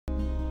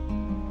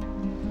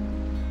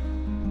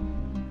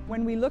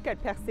When we look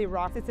at Percé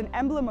rocks, it's an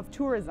emblem of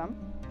tourism.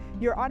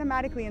 You're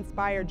automatically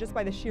inspired just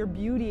by the sheer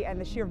beauty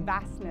and the sheer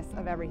vastness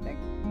of everything.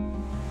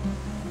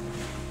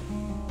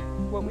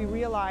 What we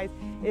realize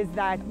is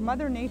that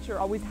Mother Nature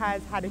always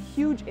has had a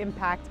huge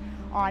impact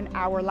on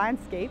our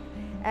landscape,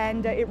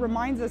 and it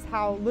reminds us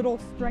how little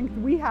strength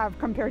we have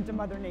compared to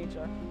Mother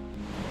Nature.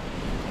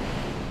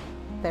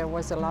 There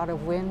was a lot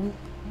of wind,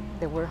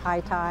 there were high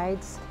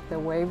tides, the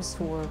waves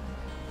were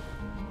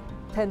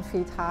 10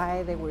 feet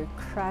high, they were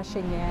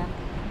crashing in.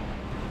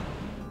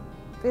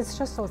 It's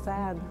just so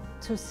sad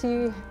to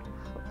see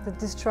the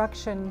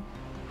destruction,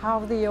 how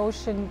the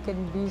ocean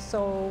can be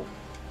so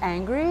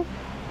angry.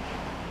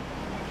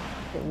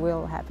 It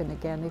will happen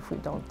again if we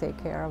don't take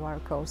care of our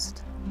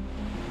coast.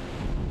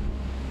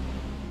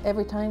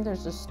 Every time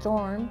there's a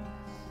storm,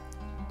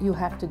 you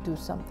have to do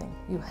something.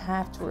 You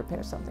have to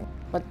repair something.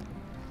 But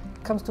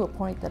it comes to a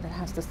point that it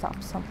has to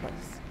stop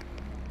someplace.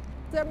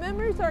 Their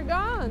memories are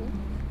gone.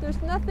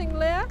 There's nothing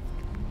left,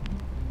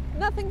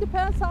 nothing to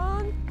pass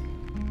on.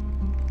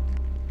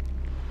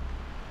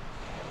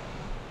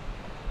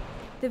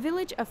 The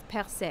village of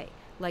Percé,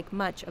 like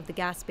much of the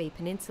Gaspé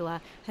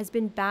Peninsula, has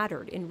been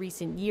battered in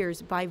recent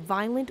years by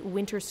violent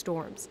winter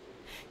storms.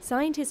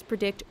 Scientists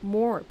predict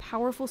more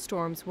powerful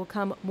storms will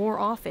come more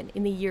often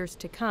in the years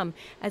to come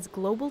as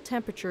global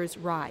temperatures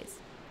rise.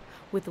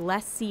 With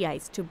less sea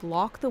ice to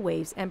block the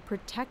waves and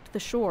protect the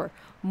shore,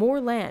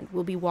 more land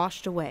will be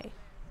washed away.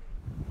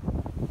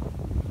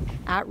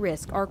 At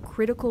risk are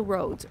critical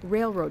roads,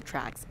 railroad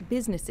tracks,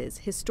 businesses,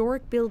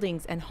 historic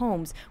buildings, and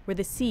homes where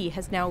the sea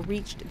has now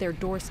reached their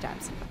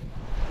doorsteps.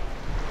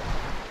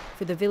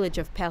 For the village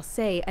of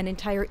Percé, an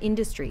entire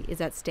industry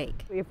is at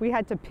stake. If we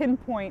had to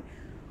pinpoint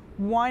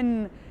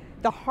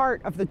the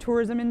heart of the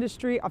tourism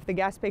industry of the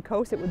Gaspé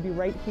coast, it would be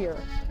right here.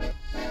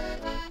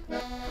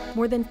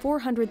 More than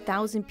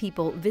 400,000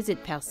 people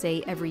visit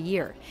Percé every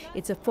year.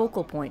 It's a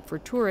focal point for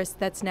tourists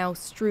that's now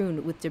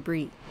strewn with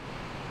debris.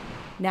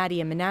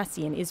 Nadia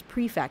Manassian is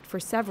prefect for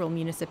several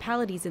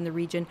municipalities in the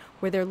region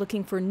where they're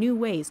looking for new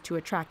ways to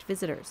attract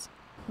visitors.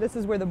 This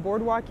is where the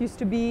boardwalk used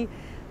to be.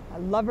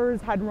 Lovers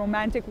had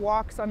romantic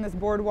walks on this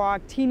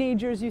boardwalk.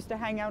 Teenagers used to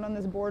hang out on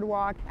this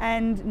boardwalk.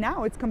 And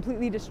now it's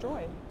completely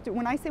destroyed.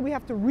 When I say we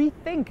have to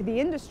rethink the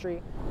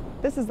industry,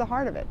 this is the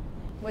heart of it.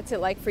 What's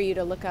it like for you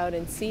to look out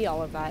and see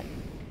all of that?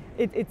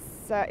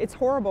 It's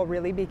horrible,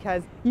 really,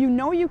 because you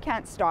know you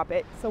can't stop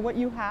it. So what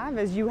you have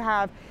is you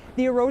have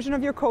the erosion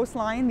of your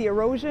coastline, the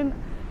erosion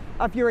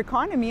of your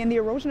economy, and the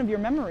erosion of your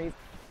memories.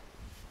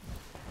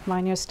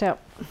 Mind your step.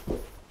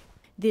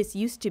 This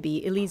used to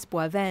be Elise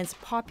Boivin's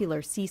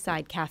popular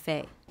seaside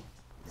cafe.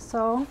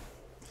 So,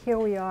 here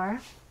we are.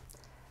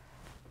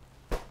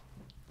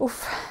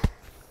 Oof,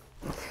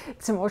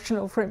 it's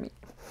emotional for me.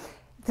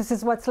 This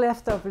is what's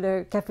left of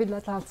Le Café de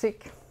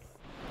l'Atlantique.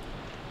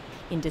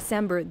 In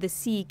December, the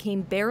sea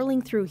came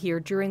barreling through here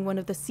during one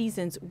of the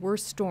season's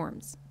worst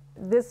storms.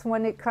 This,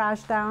 when it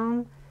crashed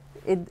down,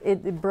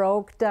 it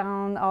broke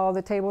down all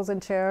the tables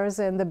and chairs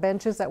and the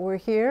benches that were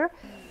here.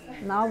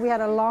 Now we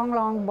had a long,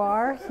 long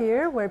bar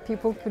here where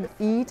people could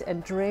eat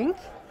and drink.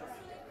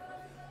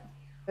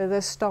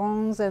 The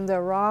stones and the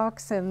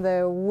rocks and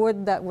the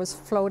wood that was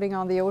floating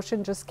on the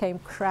ocean just came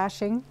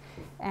crashing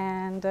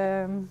and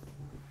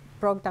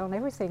broke down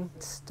everything.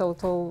 It's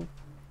total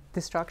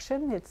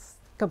destruction. It's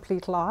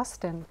complete loss,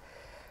 and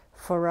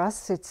for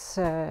us, it's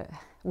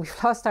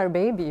we've lost our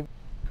baby.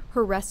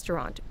 Her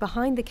restaurant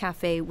behind the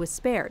cafe was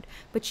spared,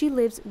 but she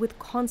lives with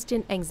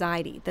constant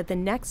anxiety that the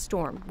next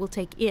storm will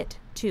take it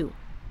too.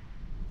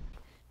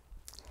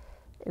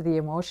 The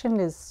emotion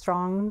is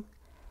strong,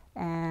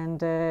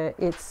 and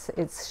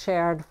it's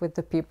shared with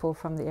the people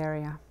from the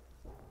area.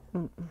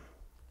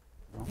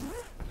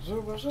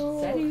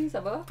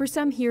 For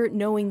some here,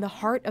 knowing the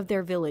heart of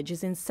their village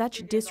is in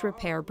such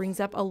disrepair brings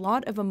up a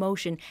lot of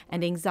emotion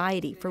and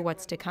anxiety for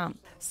what's to come.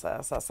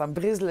 Ça me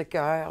brise le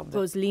cœur.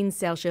 Roseline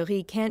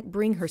Sergerie can't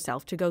bring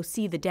herself to go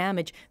see the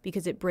damage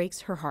because it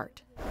breaks her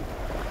heart.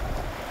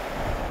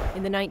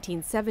 In the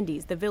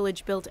 1970s, the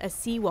village built a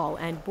seawall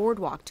and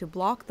boardwalk to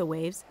block the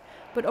waves.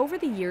 But over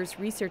the years,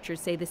 researchers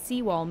say the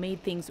seawall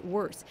made things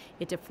worse.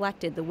 It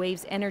deflected the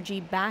waves'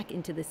 energy back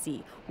into the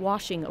sea,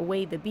 washing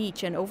away the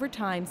beach and over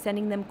time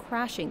sending them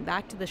crashing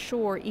back to the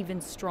shore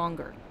even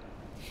stronger.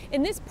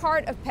 In this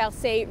part of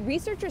Percé,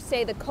 researchers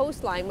say the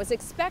coastline was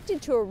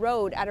expected to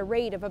erode at a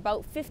rate of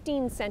about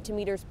 15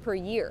 centimeters per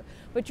year.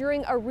 But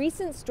during a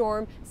recent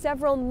storm,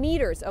 several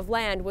meters of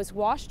land was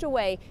washed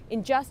away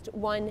in just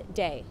one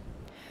day.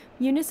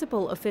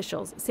 Municipal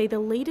officials say the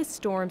latest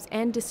storms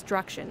and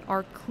destruction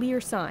are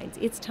clear signs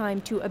it's time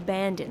to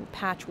abandon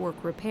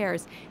patchwork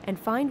repairs and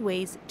find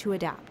ways to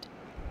adapt.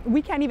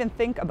 We can't even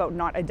think about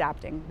not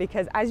adapting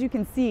because, as you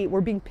can see, we're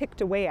being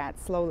picked away at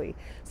slowly.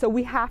 So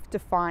we have to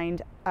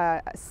find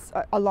a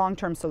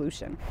long-term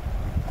solution.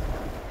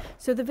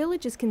 So the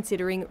village is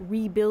considering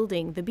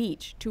rebuilding the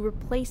beach to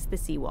replace the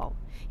seawall.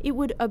 It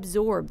would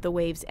absorb the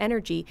waves'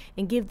 energy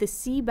and give the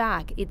sea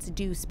back its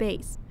due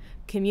space.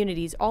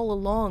 Communities all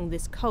along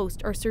this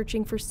coast are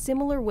searching for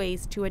similar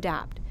ways to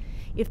adapt.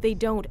 If they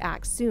don't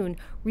act soon,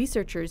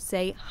 researchers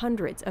say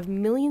hundreds of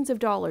millions of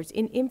dollars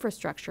in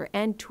infrastructure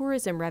and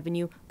tourism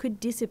revenue could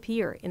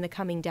disappear in the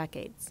coming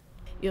decades.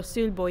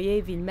 Ursule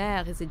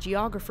Boyer-Villemer is a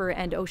geographer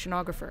and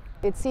oceanographer.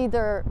 It's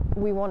either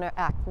we want to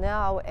act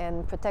now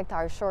and protect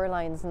our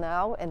shorelines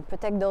now and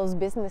protect those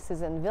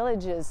businesses and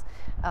villages,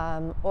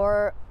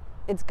 or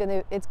it's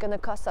gonna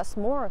cost us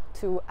more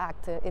to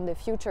act in the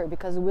future,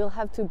 because we'll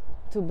have to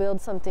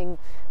build something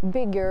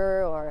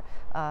bigger or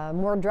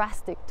more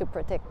drastic to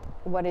protect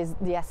what is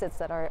the assets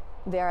that are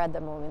there at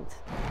the moment.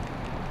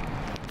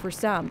 For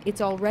some,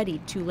 it's already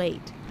too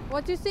late.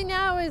 What you see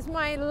now is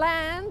my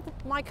land.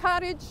 My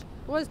cottage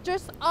was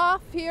just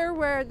off here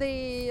where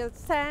the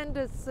sand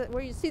is,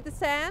 where you see the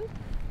sand.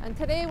 And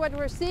today what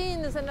we're seeing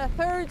is in a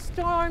third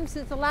storm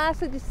since the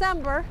last of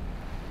December.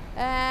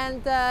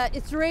 And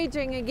it's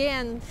raging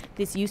again.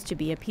 This used to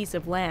be a piece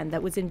of land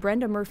that was in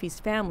Brenda Murphy's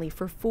family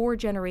for 4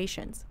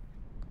 generations.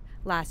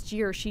 Last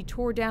year, she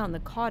tore down the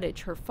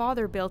cottage her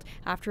father built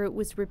after it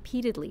was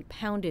repeatedly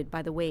pounded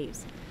by the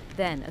waves.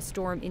 Then a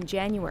storm in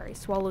January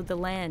swallowed the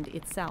land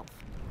itself.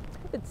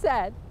 It's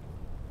sad.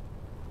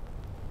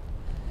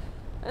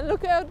 And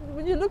look out,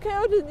 when you look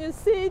out and you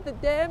see the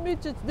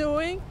damage it's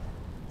doing,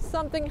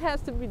 something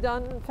has to be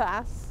done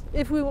fast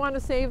if we want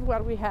to save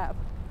what we have.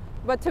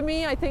 But to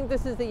me, I think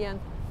this is the end.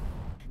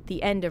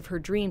 The end of her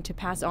dream to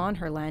pass on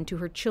her land to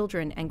her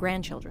children and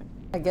grandchildren.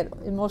 I get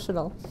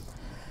emotional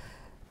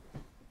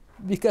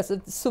because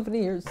of the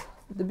souvenirs,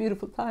 the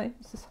beautiful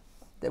times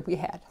that we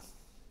had.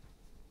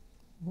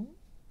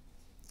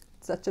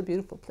 Such a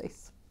beautiful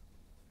place.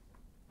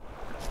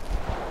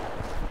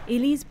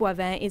 Élise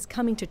Boivin is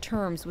coming to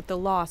terms with the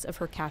loss of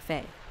her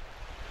cafe.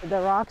 The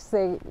rocks,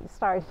 they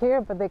start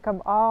here, but they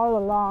come all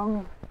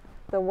along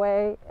the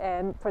way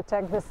and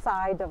protect the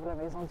side of La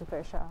Maison du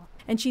Pêcheur.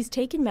 And she's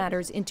taken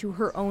matters into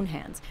her own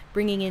hands,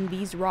 bringing in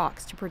these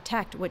rocks to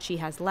protect what she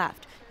has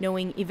left,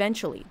 knowing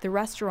eventually the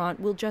restaurant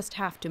will just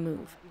have to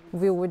move.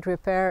 We would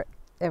repair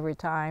every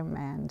time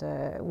and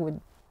would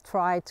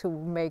try to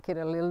make it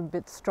a little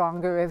bit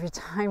stronger every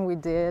time we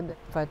did,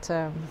 but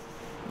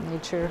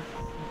nature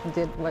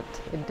did what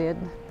it did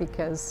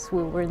because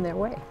we were in their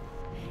way.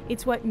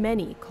 It's what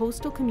many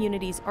coastal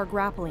communities are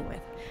grappling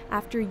with.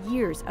 After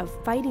years of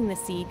fighting the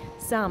sea,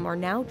 some are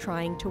now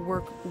trying to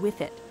work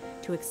with it,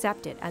 to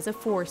accept it as a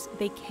force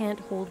they can't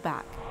hold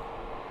back.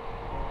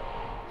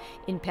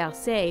 In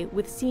Percé,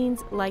 with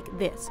scenes like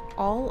this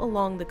all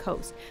along the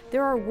coast,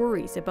 there are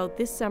worries about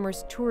this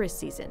summer's tourist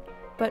season,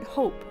 but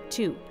hope,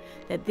 too,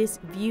 that this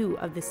view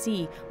of the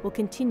sea will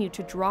continue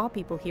to draw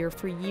people here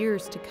for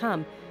years to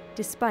come,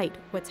 despite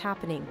what's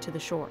happening to the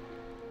shore.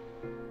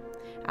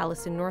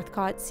 Alison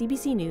Northcott,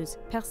 CBC News,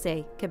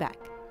 Percé, Quebec.